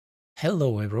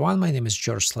Hello everyone, my name is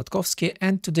George Slatkovsky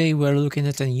and today we're looking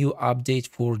at a new update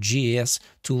for GIS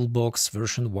Toolbox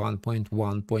version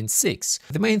 1.1.6.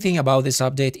 The main thing about this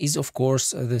update is of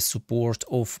course the support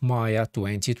of Maya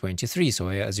 2023. So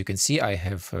as you can see, I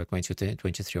have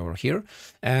 2023 over here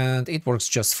and it works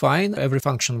just fine. Every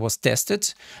function was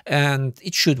tested and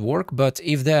it should work, but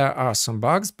if there are some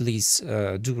bugs, please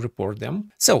do report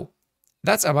them. So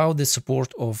that's about the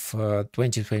support of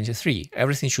 2023.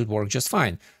 Everything should work just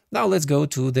fine. Now let's go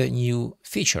to the new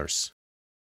features.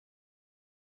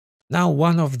 Now,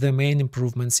 one of the main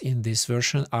improvements in this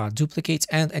version are duplicate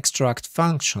and extract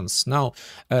functions. Now,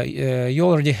 you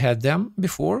already had them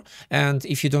before, and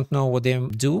if you don't know what they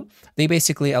do, they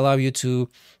basically allow you to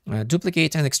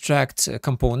duplicate and extract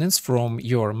components from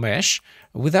your mesh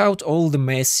without all the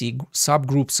messy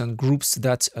subgroups and groups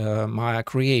that Maya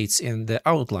creates in the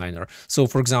outliner. So,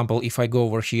 for example, if I go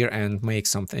over here and make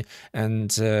something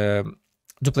and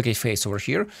duplicate face over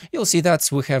here, you'll see that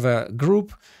we have a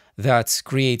group that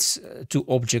creates two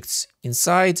objects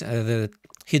inside the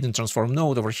hidden transform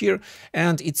node over here,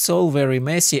 and it's all very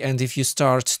messy. And if you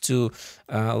start to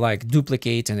like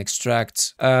duplicate and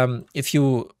extract, if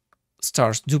you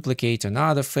start duplicate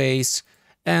another face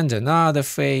and another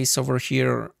face over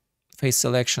here, face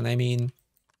selection, I mean,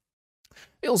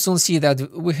 you'll soon see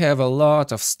that we have a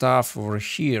lot of stuff over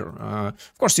here.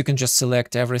 Of course, you can just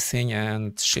select everything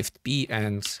and Shift P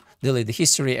and delete the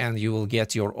history and you will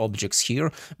get your objects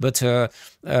here. But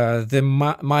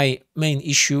my main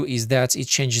issue is that it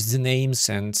changes the names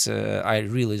and I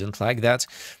really don't like that.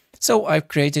 So I've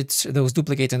created those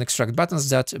duplicate and extract buttons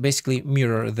that basically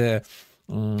mirror the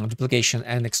duplication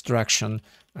and extraction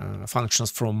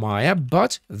functions from Maya,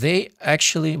 but they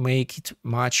actually make it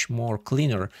much more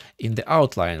cleaner in the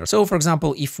outliner. So for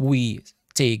example, if we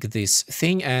take this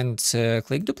thing and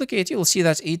click duplicate, you'll see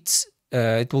that it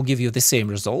will give you the same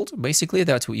result basically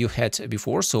that you had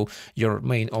before. So your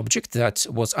main object that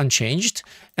was unchanged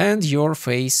and your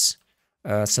face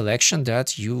selection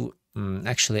that you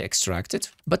actually extracted.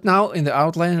 But now in the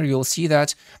outliner, you'll see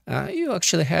that you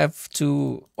actually have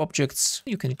two objects.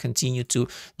 You can continue to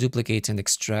duplicate and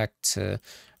extract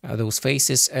those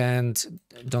faces and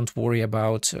don't worry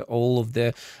about all of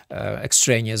the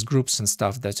extraneous groups and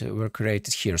stuff that were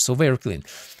created here. So very clean.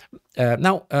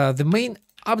 Now, the main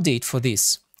update for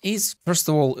this is, first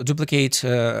of all, duplicate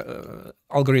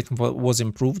algorithm was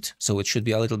improved, so it should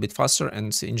be a little bit faster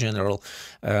and in general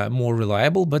more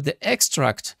reliable. But the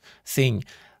extract thing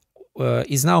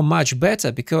is now much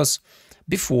better because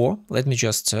before, let me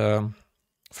just,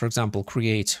 for example,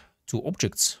 create two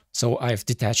objects. So I've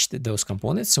detached those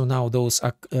components. So now those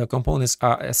components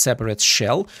are a separate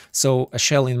shell. So a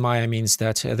shell in Maya means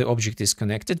that the object is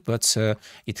connected, but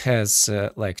it has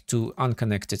like two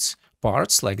unconnected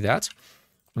parts like that.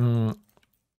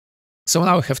 So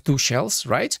now I have two shells,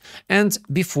 right? And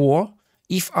before,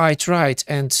 if I tried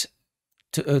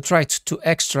to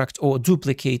extract or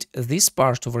duplicate this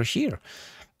part over here,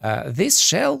 this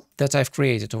shell that I've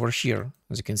created over here,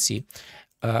 as you can see,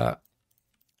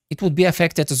 it would be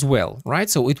affected as well, right?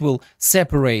 So it will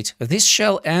separate this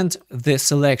shell and the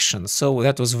selection. So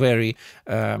that was very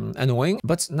annoying.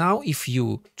 But now if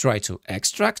you try to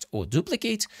extract or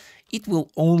duplicate, it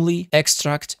will only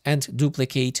extract and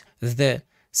duplicate the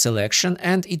selection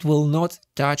and it will not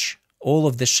touch all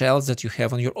of the shells that you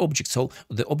have on your object. So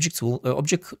the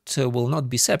object will not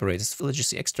be separated. Let's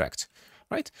just extract,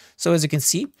 right? So as you can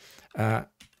see,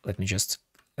 let me just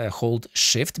hold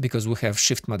Shift because we have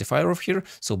Shift modifier over here.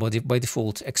 So by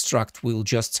default, extract will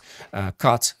just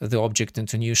cut the object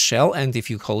into new shell. And if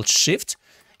you hold Shift,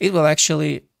 it will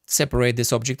actually separate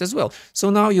this object as well. So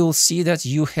now you'll see that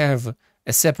you have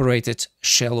a separated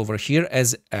shell over here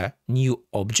as a new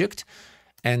object.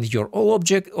 And your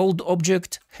old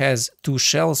object has two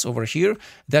shells over here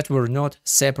that were not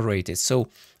separated. So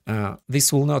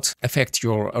this will not affect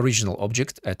your original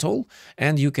object at all,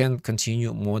 and you can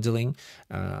continue modeling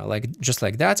just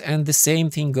like that. And the same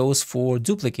thing goes for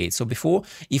duplicate. So before,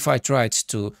 if I tried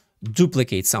to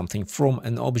duplicate something from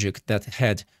an object that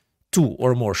had two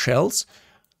or more shells,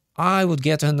 I would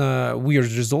get a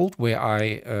weird result where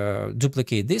I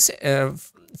duplicate this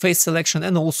face selection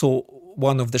and also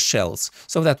one of the shells.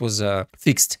 So that was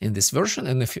fixed in this version.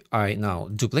 And if I now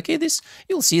duplicate this,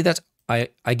 you'll see that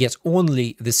I get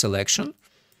only the selection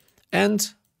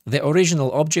and the original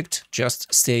object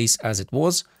just stays as it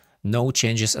was, no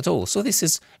changes at all. So this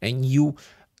is a new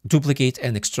duplicate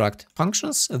and extract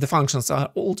functions. The functions are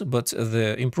old, but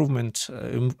the improvements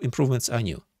are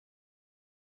new.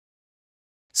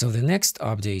 So the next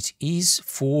update is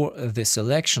for the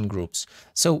selection groups.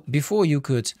 So before you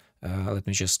could, let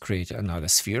me just create another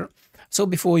sphere. So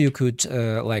before you could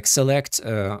like select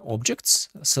objects,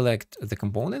 select the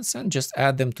components and just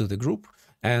add them to the group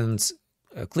and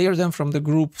clear them from the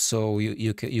group. So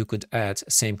you could add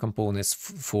same components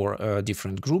for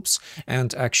different groups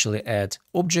and actually add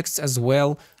objects as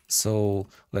well. So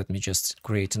let me just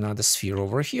create another sphere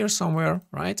over here somewhere,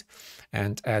 right?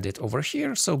 And add it over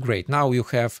here. So great. Now you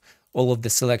have all of the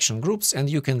selection groups and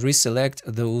you can reselect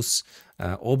those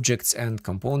objects and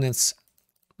components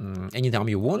anytime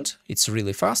you want. It's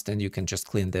really fast and you can just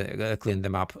clean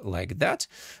them up like that.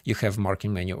 You have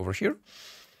marking menu over here.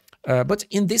 But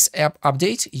in this app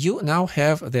update, you now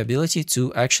have the ability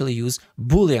to actually use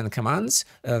Boolean commands,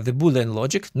 the Boolean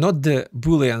logic, not the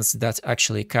Booleans that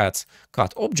actually cut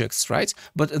objects, right?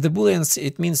 But the Booleans,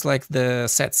 it means like the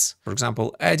sets, for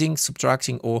example, adding,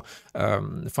 subtracting, or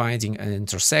finding an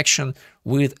intersection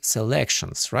with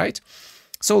selections, right?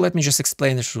 So let me just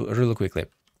explain it really quickly.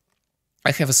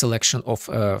 I have a selection of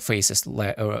faces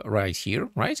right here,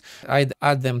 right? I'd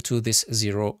add them to this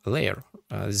zero layer,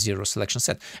 zero selection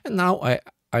set. And now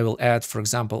I will add, for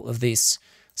example, this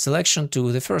selection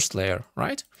to the first layer,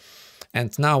 right?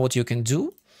 And now what you can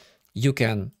do, you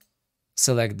can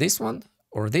select this one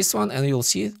or this one, and you'll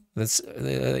see that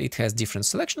it has different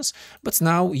selections. But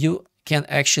now you can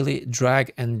actually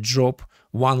drag and drop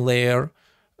one layer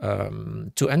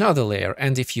to another layer.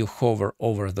 And if you hover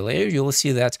over the layer, you will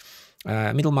see that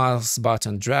middle mouse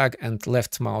button drag and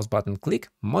left mouse button click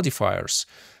modifiers,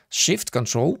 Shift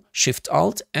Control, Shift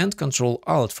Alt, and Control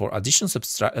Alt for addition,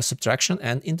 subtraction,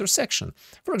 and intersection.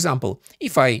 For example,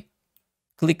 if I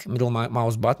click middle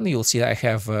mouse button, you'll see I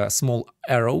have a small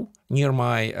arrow near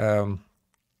my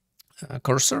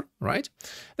cursor, right?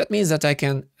 That means that I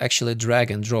can actually drag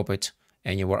and drop it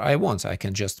anywhere I want. I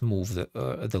can just move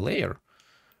the layer.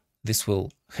 This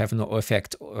will have no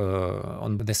effect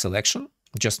on the selection.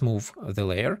 Just move the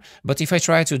layer. But if I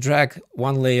try to drag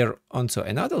one layer onto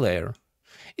another layer,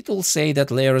 it will say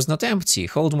that layer is not empty.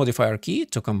 Hold modifier key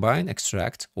to combine,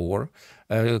 extract, or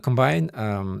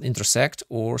intersect,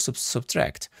 or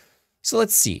subtract. So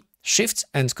let's see. Shift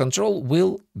and Control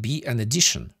will be an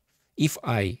addition. If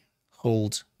I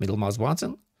hold middle mouse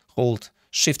button, hold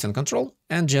Shift and Control,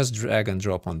 and just drag and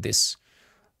drop on this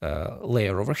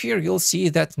layer over here, you'll see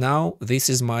that now this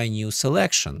is my new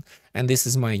selection and this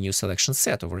is my new selection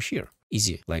set over here.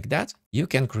 Easy like that. You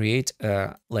can create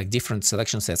like different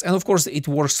selection sets, and of course it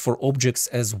works for objects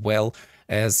as well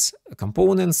as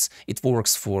components. It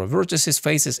works for vertices,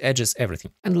 faces, edges,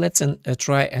 everything. And let's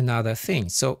try another thing.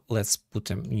 So let's put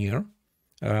them near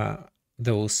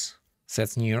those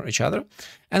sets near each other,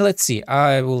 and let's see.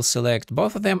 I will select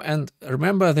both of them and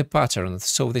remember the pattern.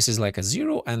 So this is like a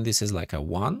 0 and this is like a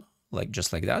 1, like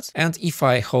just like that. And if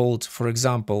I hold, for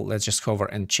example, let's just hover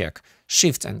and check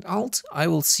Shift and Alt, I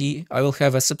will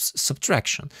have a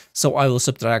subtraction. So I will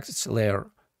subtract layer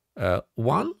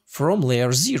 1 from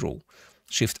layer 0.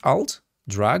 Shift Alt,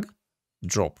 drag,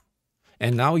 drop.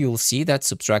 And now you'll see that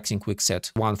subtracting quickset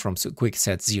 1 from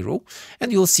quickset 0,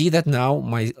 and you'll see that now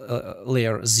my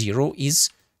layer 0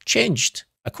 is changed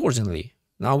accordingly.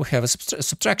 Now we have a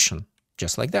subtraction,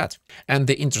 just like that. And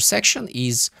the intersection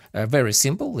is very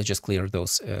simple. Let's just clear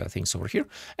those things over here.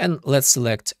 And let's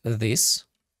select this.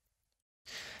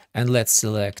 And let's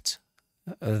select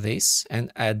this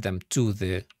and add them to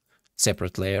the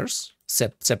separate layers,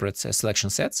 separate selection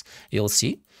sets. You'll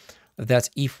see that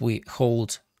if we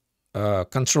hold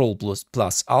Control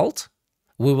plus Alt,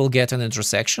 we will get an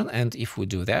intersection, and if we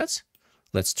do that,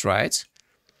 let's try it,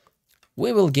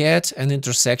 we will get an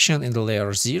intersection in the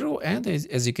layer 0, and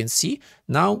as you can see,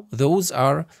 now those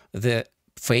are the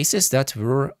faces that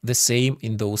were the same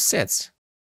in those sets.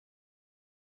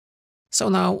 So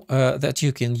now that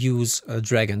you can use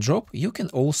drag and drop, you can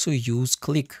also use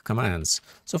click commands.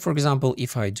 So for example,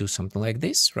 if I do something like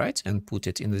this, right, and put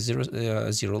it in the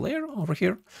zero layer over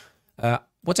here,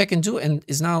 what I can do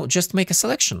is now just make a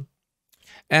selection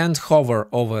and hover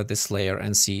over this layer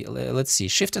and see, let's see,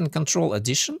 Shift and Control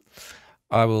addition.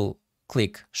 I will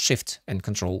click Shift and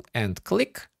Control and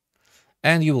click,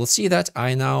 and you will see that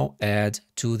I now add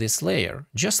to this layer,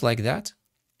 just like that.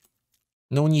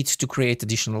 No need to create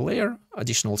additional layer,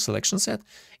 additional selection set.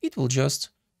 It will just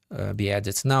be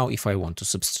added. Now, if I want to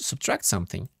subtract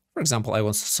something, for example, I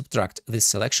want to subtract this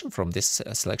selection from this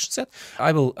selection set,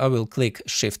 I will click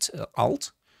Shift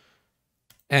Alt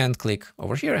and click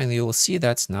over here, and you will see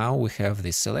that now we have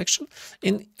this selection.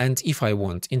 And if I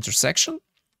want intersection,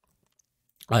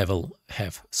 I will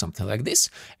have something like this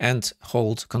and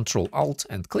hold Control Alt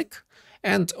and click,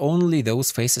 and only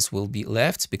those faces will be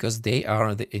left because they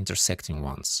are the intersecting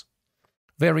ones.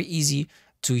 Very easy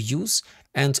to use,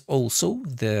 and also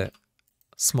the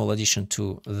small addition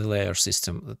to the layer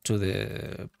system, to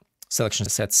the selection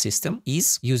set system,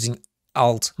 is using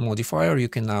Alt modifier, you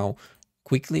can now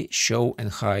quickly show and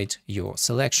hide your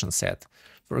selection set.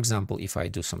 For example, if I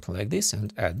do something like this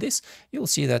and add this, you'll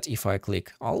see that if I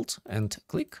click Alt and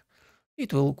click,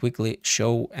 it will quickly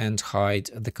show and hide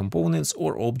the components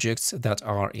or objects that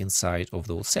are inside of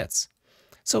those sets.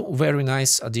 So very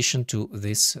nice addition to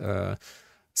this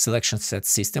selection set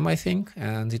system, I think,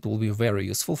 and it will be very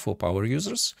useful for power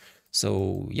users.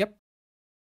 So, yep.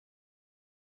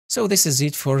 So this is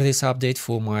it for this update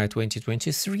for Maya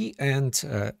 2023 and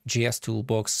GS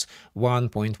Toolbox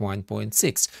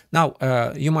 1.1.6.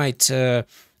 Now, you might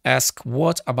ask,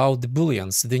 what about the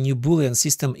Booleans, the new Boolean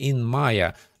system in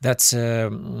Maya that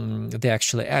they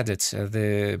actually added,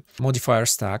 the modifier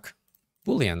stack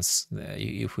Booleans.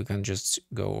 If we can just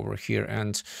go over here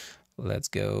and let's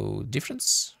go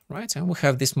difference, right? And we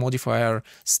have this modifier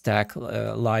stack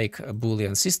like a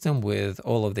Boolean system with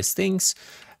all of these things.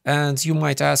 And you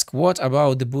might ask, what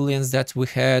about the Booleans that we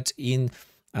had in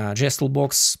GS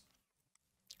Toolbox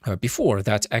before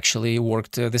that actually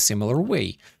worked the similar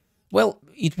way? Well,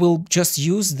 it will just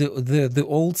use the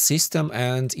old system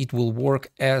and it will work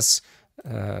as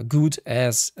good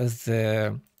as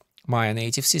the Maya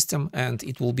native system, and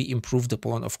it will be improved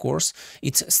upon, of course.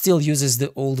 It still uses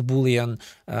the old Boolean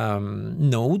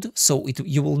node, so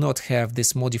you will not have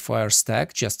this modifier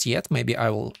stack just yet. Maybe I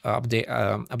will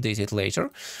update it later.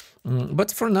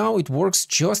 But for now, it works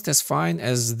just as fine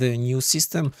as the new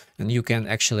system, and you can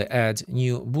actually add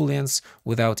new Booleans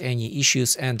without any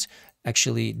issues and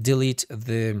actually delete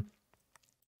the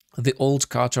old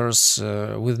cutters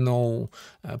with no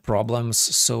problems.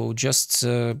 So just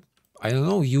I don't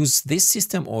know, use this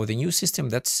system or the new system.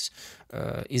 That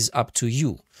is up to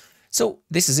you. So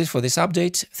this is it for this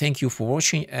update. Thank you for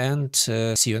watching and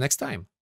see you next time.